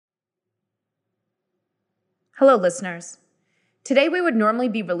Hello, listeners. Today we would normally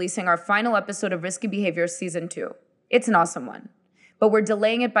be releasing our final episode of Risky Behavior Season 2. It's an awesome one, but we're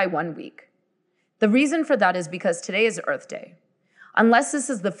delaying it by 1 week. The reason for that is because today is Earth Day. Unless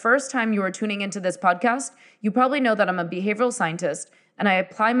this is the first time you are tuning into this podcast, you probably know that I'm a behavioral scientist and I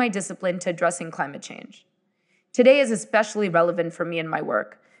apply my discipline to addressing climate change. Today is especially relevant for me and my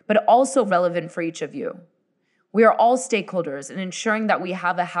work, but also relevant for each of you. We are all stakeholders in ensuring that we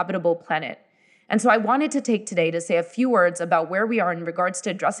have a habitable planet. And so I wanted to take today to say a few words about where we are in regards to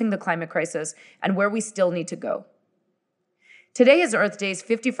addressing the climate crisis and where we still need to go. Today is Earth Day's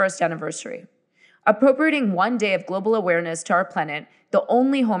 51st anniversary. Appropriating 1 day of global awareness to our planet, the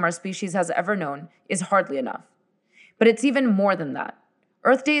only home our species has ever known, is hardly enough. But it's even more than that.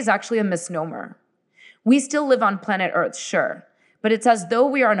 Earth Day is actually a misnomer. We still live on planet Earth, sure, but it's as though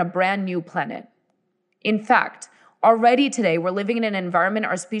we are on a brand new planet. In fact, already today we're living in an environment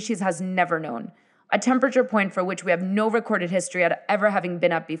our species has never known, a temperature point for which we have no recorded history at ever having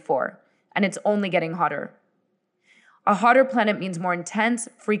been at before, and it's only getting hotter. A hotter planet means more intense,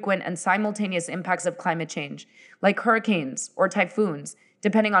 frequent, and simultaneous impacts of climate change, like hurricanes or typhoons,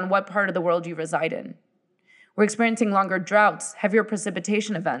 depending on what part of the world you reside in. We're experiencing longer droughts, heavier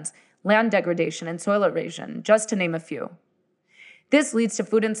precipitation events, land degradation, and soil erosion, just to name a few. This leads to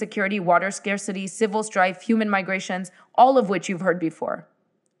food insecurity, water scarcity, civil strife, human migrations, all of which you've heard before.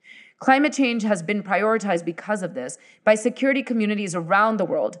 Climate change has been prioritized because of this by security communities around the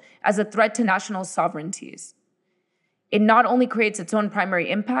world as a threat to national sovereignties. It not only creates its own primary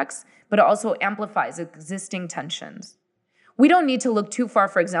impacts, but it also amplifies existing tensions. We don't need to look too far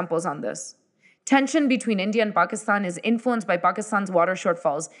for examples on this. Tension between India and Pakistan is influenced by Pakistan's water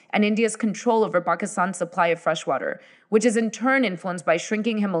shortfalls and India's control over Pakistan's supply of fresh water, which is in turn influenced by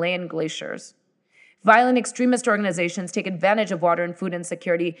shrinking Himalayan glaciers. Violent extremist organizations take advantage of water and food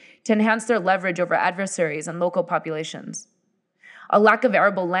insecurity to enhance their leverage over adversaries and local populations. A lack of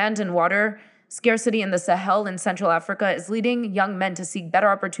arable land and water scarcity in the Sahel in Central Africa is leading young men to seek better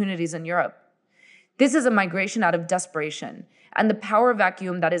opportunities in Europe. This is a migration out of desperation, and the power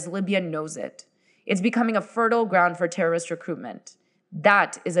vacuum that is Libya knows it. It's becoming a fertile ground for terrorist recruitment.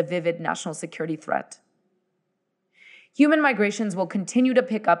 That is a vivid national security threat. Human migrations will continue to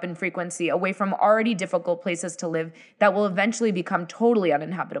pick up in frequency away from already difficult places to live that will eventually become totally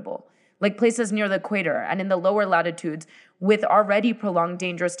uninhabitable, like places near the equator and in the lower latitudes with already prolonged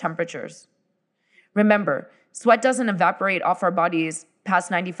dangerous temperatures. Remember, sweat doesn't evaporate off our bodies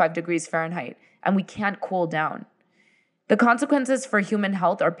past 95 degrees Fahrenheit, and we can't cool down. The consequences for human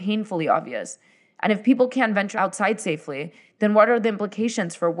health are painfully obvious, and if people can't venture outside safely, then what are the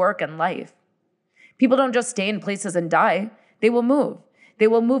implications for work and life? People don't just stay in places and die. They will move. They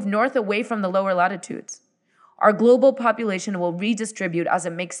will move north away from the lower latitudes. Our global population will redistribute as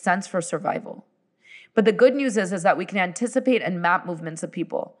it makes sense for survival. But the good news is that we can anticipate and map movements of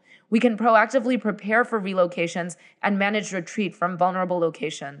people. We can proactively prepare for relocations and manage retreat from vulnerable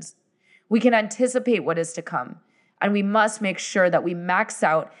locations. We can anticipate what is to come. And we must make sure that we max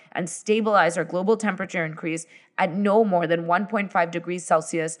out and stabilize our global temperature increase at no more than 1.5 degrees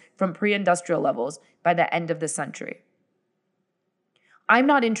Celsius from pre-industrial levels by the end of the century. I'm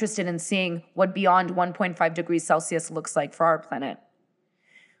not interested in seeing what beyond 1.5 degrees Celsius looks like for our planet.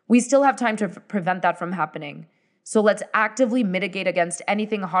 We still have time to prevent that from happening. So let's actively mitigate against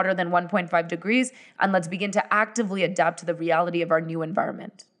anything hotter than 1.5 degrees, and let's begin to actively adapt to the reality of our new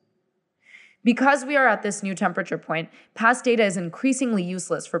environment. Because we are at this new temperature point, past data is increasingly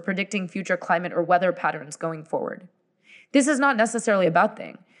useless for predicting future climate or weather patterns going forward. This is not necessarily a bad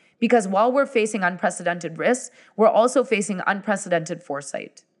thing, because while we're facing unprecedented risks, we're also facing unprecedented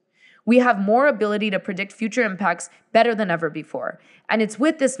foresight. We have more ability to predict future impacts better than ever before, and it's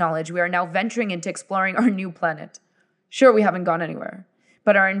with this knowledge we are now venturing into exploring our new planet. Sure, we haven't gone anywhere,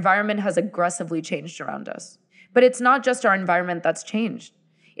 but our environment has aggressively changed around us. But it's not just our environment that's changed.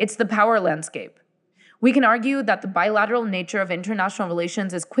 It's the power landscape. We can argue that the bilateral nature of international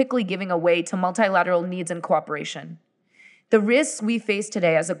relations is quickly giving way to multilateral needs and cooperation. The risks we face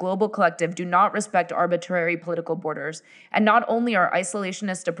today as a global collective do not respect arbitrary political borders, and not only are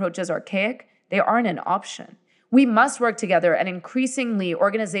isolationist approaches archaic, they aren't an option. We must work together, and increasingly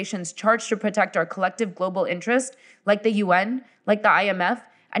organizations charged to protect our collective global interest, like the UN, like the IMF,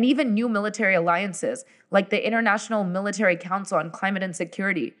 and even new military alliances, like the International Military Council on Climate and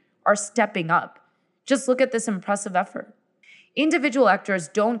Security, are stepping up. Just look at this impressive effort. Individual actors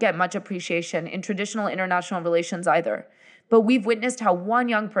don't get much appreciation in traditional international relations either, but we've witnessed how one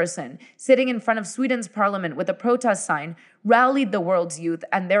young person, sitting in front of Sweden's parliament with a protest sign, rallied the world's youth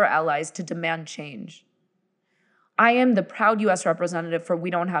and their allies to demand change. I am the proud U.S. representative for We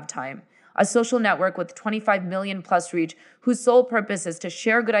Don't Have Time, a social network with 25 million plus reach whose sole purpose is to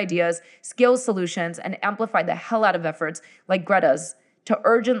share good ideas, scale solutions, and amplify the hell out of efforts like Greta's to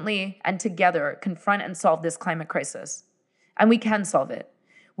urgently and together confront and solve this climate crisis. And we can solve it.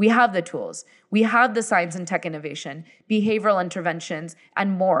 We have the tools, we have the science and tech innovation, behavioral interventions,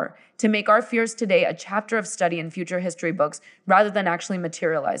 and more to make our fears today a chapter of study in future history books rather than actually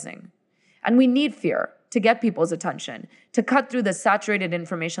materializing. And we need fear to get people's attention, to cut through the saturated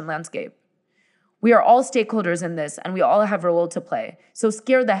information landscape. We are all stakeholders in this, and we all have a role to play. So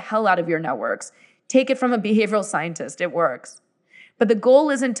scare the hell out of your networks. Take it from a behavioral scientist, it works. But the goal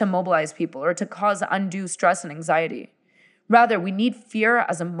isn't to mobilize people or to cause undue stress and anxiety. Rather, we need fear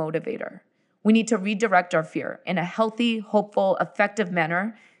as a motivator. We need to redirect our fear in a healthy, hopeful, effective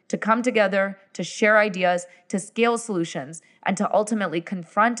manner to come together, to share ideas, to scale solutions, and to ultimately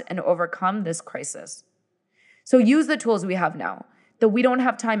confront and overcome this crisis. So use the tools we have now. The We Don't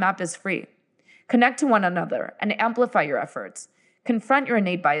Have Time app is free. Connect to one another and amplify your efforts. Confront your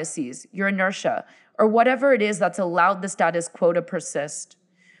innate biases, your inertia, or whatever it is that's allowed the status quo to persist.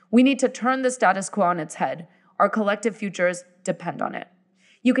 We need to turn the status quo on its head. Our collective futures depend on it.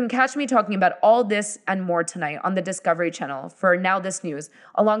 You can catch me talking about all this and more tonight on the Discovery Channel for Now This News,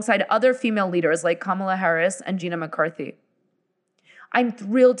 alongside other female leaders like Kamala Harris and Gina McCarthy. I'm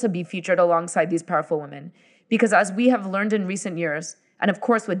thrilled to be featured alongside these powerful women because, as we have learned in recent years, and of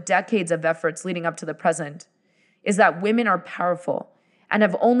course with decades of efforts leading up to the present, is that women are powerful and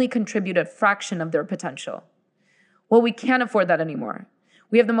have only contributed a fraction of their potential. Well, we can't afford that anymore.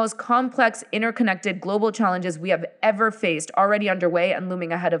 We have the most complex, interconnected global challenges we have ever faced already underway and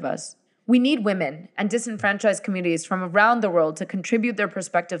looming ahead of us. We need women and disenfranchised communities from around the world to contribute their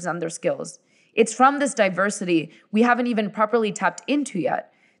perspectives and their skills. It's from this diversity we haven't even properly tapped into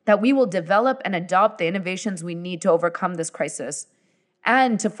yet that we will develop and adopt the innovations we need to overcome this crisis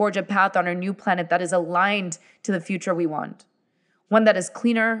and to forge a path on our new planet that is aligned to the future we want. One that is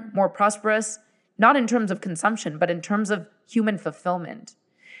cleaner, more prosperous, not in terms of consumption, but in terms of human fulfillment,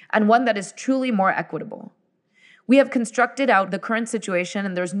 and one that is truly more equitable. We have constructed out the current situation,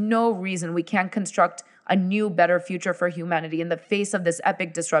 and there's no reason we can't construct a new, better future for humanity in the face of this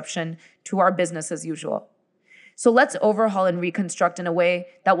epic disruption to our business as usual. So let's overhaul and reconstruct in a way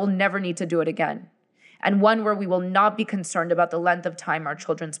that we'll never need to do it again, and one where we will not be concerned about the length of time our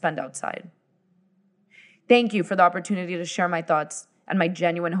children spend outside. Thank you for the opportunity to share my thoughts and my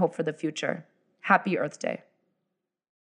genuine hope for the future. Happy Earth Day.